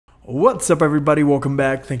What's up everybody, welcome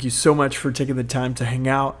back. Thank you so much for taking the time to hang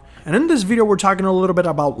out. And in this video we're talking a little bit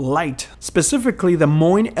about light, specifically the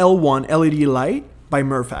Moin L1 LED light by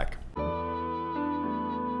Mirfak.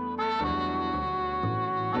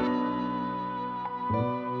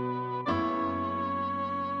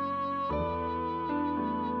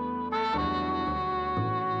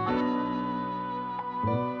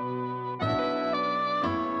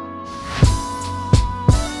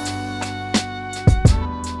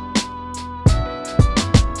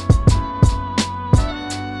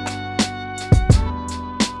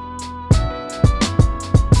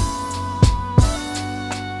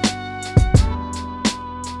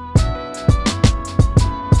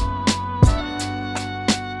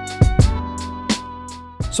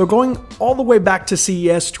 So going all the way back to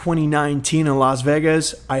CES 2019 in Las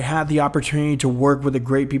Vegas, I had the opportunity to work with the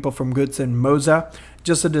great people from Goodson Moza.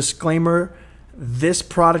 Just a disclaimer, this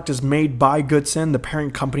product is made by Goodson, the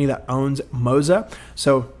parent company that owns Moza.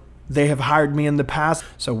 So they have hired me in the past,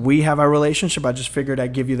 so we have a relationship. I just figured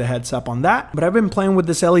I'd give you the heads up on that. But I've been playing with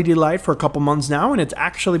this LED light for a couple months now, and it's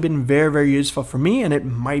actually been very, very useful for me, and it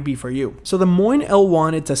might be for you. So the Moin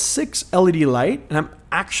L1, it's a 6 LED light, and I'm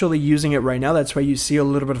actually using it right now. That's why you see a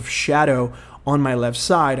little bit of shadow on my left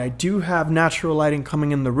side. I do have natural lighting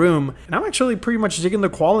coming in the room, and I'm actually pretty much digging the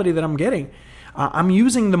quality that I'm getting. I'm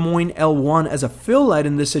using the Moin L1 as a fill light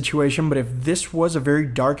in this situation, but if this was a very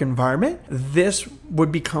dark environment, this would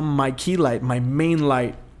become my key light, my main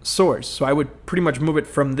light source. So I would pretty much move it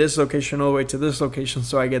from this location all the way to this location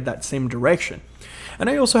so I get that same direction. And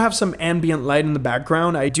I also have some ambient light in the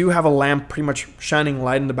background. I do have a lamp pretty much shining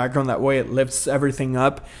light in the background. That way it lifts everything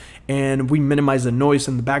up and we minimize the noise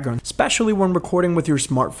in the background, especially when recording with your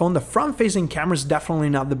smartphone. The front-facing camera is definitely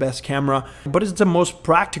not the best camera, but it's the most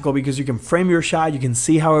practical because you can frame your shot, you can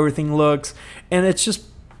see how everything looks, and it's just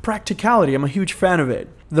practicality. I'm a huge fan of it.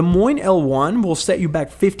 The Moin L1 will set you back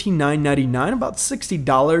 $59.99, about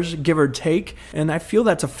 $60 give or take, and I feel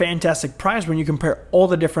that's a fantastic price when you compare all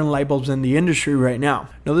the different light bulbs in the industry right now.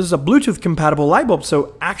 Now this is a Bluetooth compatible light bulb,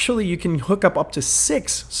 so actually you can hook up to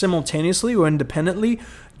 6 simultaneously or independently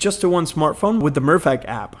just to one smartphone with the Mirfak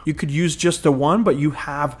app. You could use just the one, but you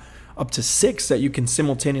have up to 6 that you can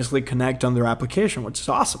simultaneously connect on their application, which is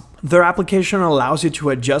awesome. Their application allows you to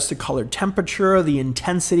adjust the color temperature, the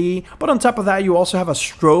intensity, but on top of that, you also have a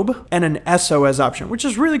strobe and an SOS option, which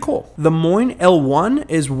is really cool. The Moin L1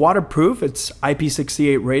 is waterproof. It's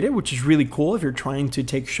IP68 rated, which is really cool if you're trying to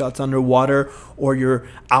take shots underwater or you're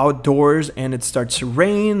outdoors and it starts to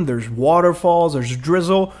rain, there's waterfalls, there's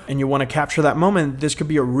drizzle, and you want to capture that moment. This could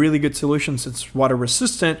be a really good solution since it's water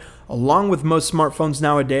resistant, along with most smartphones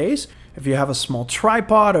nowadays. If you have a small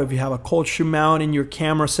tripod or if you have a cold shoe mount in your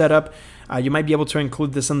camera setup, you might be able to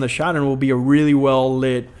include this in the shot and it will be a really well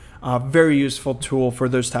lit, very useful tool for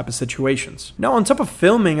those type of situations. Now on top of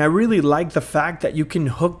filming, I really like the fact that you can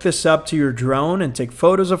hook this up to your drone and take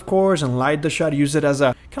photos, of course, and light the shot, use it as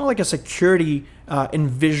a kind of like a security and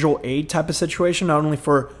visual aid type of situation, not only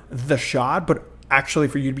for the shot, but actually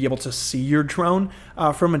for you to be able to see your drone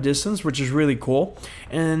from a distance, which is really cool.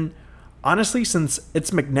 And honestly, since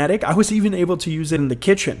it's magnetic, I was even able to use it in the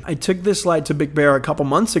kitchen. I took this light to Big Bear a couple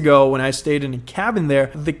months ago when I stayed in a cabin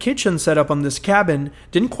there. The kitchen setup on this cabin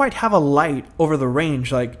didn't quite have a light over the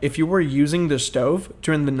range. Like if you were using the stove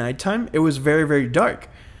during the nighttime, it was very, very dark.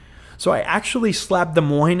 So I actually slapped the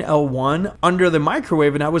Moin L1 under the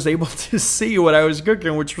microwave and I was able to see what I was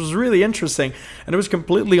cooking, which was really interesting. And it was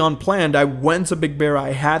completely unplanned. I went to Big Bear,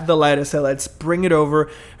 I had the light, I said, let's bring it over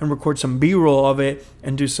and record some B-roll of it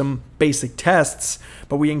and do some basic tests.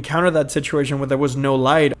 But we encountered that situation where there was no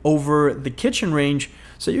light over the kitchen range.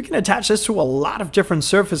 So you can attach this to a lot of different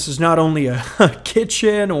surfaces, not only a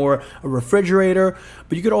kitchen or a refrigerator,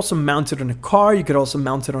 but you could also mount it on a car, you could also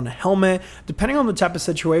mount it on a helmet. Depending on the type of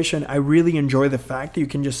situation, I really enjoy the fact that you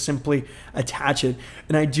can just simply attach it.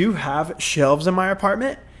 And I do have shelves in my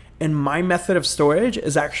apartment, and my method of storage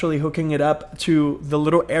is actually hooking it up to the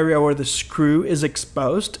little area where the screw is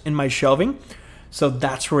exposed in my shelving. So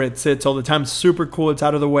that's where it sits all the time. Super cool, it's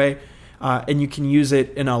out of the way. And you can use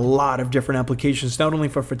it in a lot of different applications, not only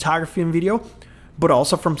for photography and video, but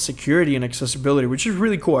also from security and accessibility, which is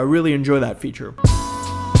really cool. I really enjoy that feature.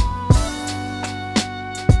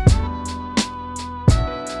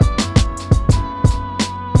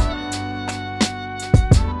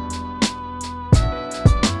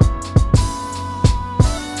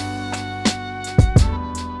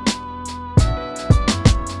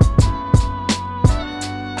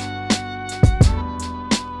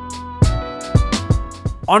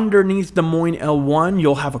 Underneath the Moin L1,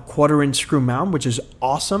 you'll have a 1/4-inch screw mount, which is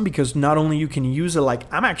awesome because not only you can use it like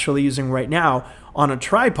I'm actually using right now on a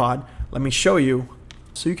tripod. Let me show you.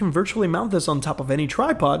 So you can virtually mount this on top of any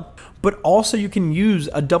tripod, but also you can use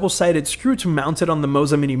a double-sided screw to mount it on the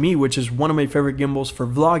Moza Mini-MI, which is one of my favorite gimbals for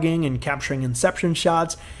vlogging and capturing inception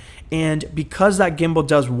shots. And because that gimbal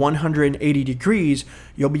does 180 degrees,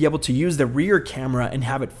 you'll be able to use the rear camera and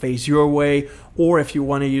have it face your way, or if you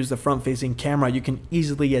want to use the front-facing camera, you can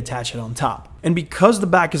easily attach it on top. And because the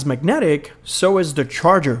back is magnetic, so is the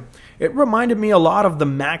charger. It reminded me a lot of the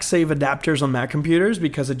MagSafe adapters on Mac computers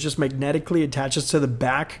because it just magnetically attaches to the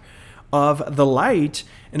back of the light,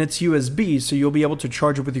 and it's USB, so you'll be able to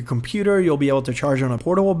charge it with your computer, you'll be able to charge it on a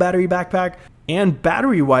portable battery backpack, and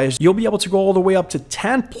battery-wise, you'll be able to go all the way up to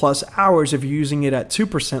 10 plus hours if you're using it at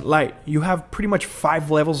 2% light. You have pretty much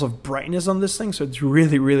 5 levels of brightness on this thing, so it's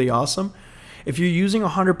really, really awesome. If you're using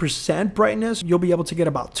 100% brightness, you'll be able to get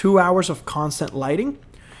about 2 hours of constant lighting,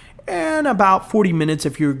 and about 40 minutes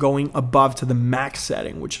if you're going above to the max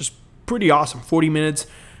setting, which is pretty awesome. 40 minutes,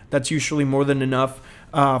 that's usually more than enough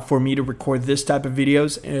for me to record this type of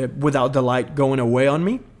videos without the light going away on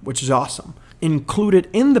me, which is awesome. Included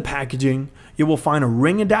in the packaging, you will find a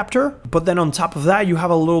ring adapter, but then on top of that, you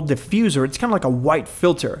have a little diffuser. It's kind of like a white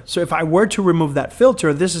filter. So if I were to remove that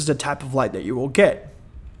filter, this is the type of light that you will get.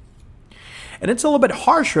 And it's a little bit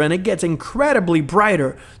harsher and it gets incredibly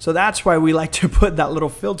brighter. So that's why we like to put that little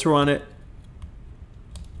filter on it.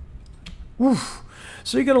 Oof.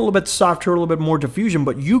 So you get a little bit softer, a little bit more diffusion,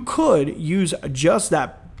 but you could use just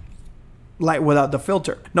that light without the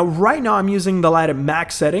filter. Now, right now I'm using the light at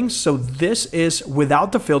max settings. So this is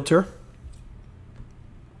without the filter.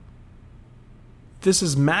 This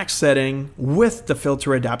is max setting with the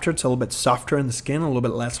filter adapter. It's a little bit softer in the skin, a little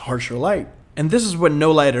bit less harsher light. And this is with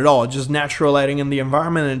no light at all, just natural lighting in the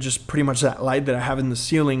environment and just pretty much that light that I have in the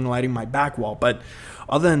ceiling lighting my back wall. But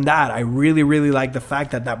other than that, I really, really like the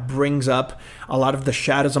fact that that brings up a lot of the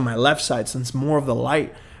shadows on my left side, since more of the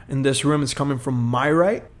light in this room is coming from my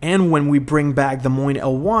right. And when we bring back the Moin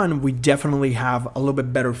L1, we definitely have a little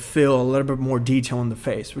bit better fill, a little bit more detail in the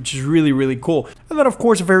face, which is really, really cool. And then of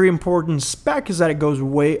course, a very important spec is that it goes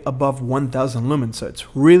way above 1000 lumens. So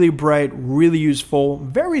it's really bright, really useful,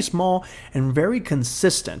 very small, and very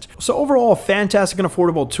consistent. So overall, a fantastic and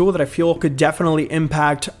affordable tool that I feel could definitely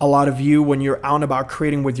impact a lot of you when you're out and about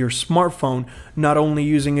creating with your smartphone, not only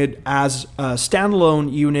using it as a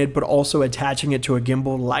standalone unit, but also attaching it to a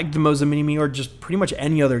gimbal like the Moza Mini-MI or just pretty much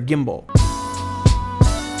any other gimbal.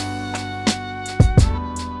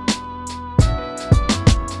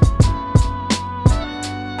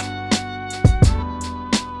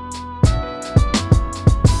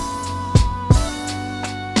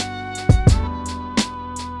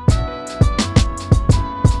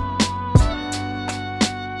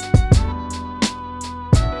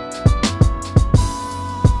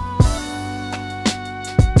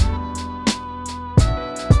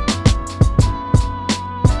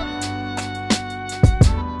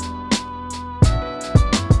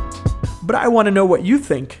 But I want to know what you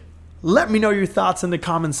think. Let me know your thoughts in the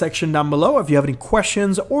comment section down below. If you have any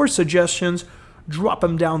questions or suggestions, drop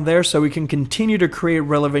them down there so we can continue to create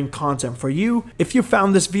relevant content for you. If you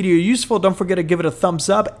found this video useful, don't forget to give it a thumbs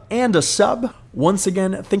up and a sub. Once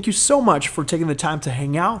again, thank you so much for taking the time to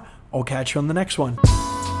hang out. I'll catch you on the next one.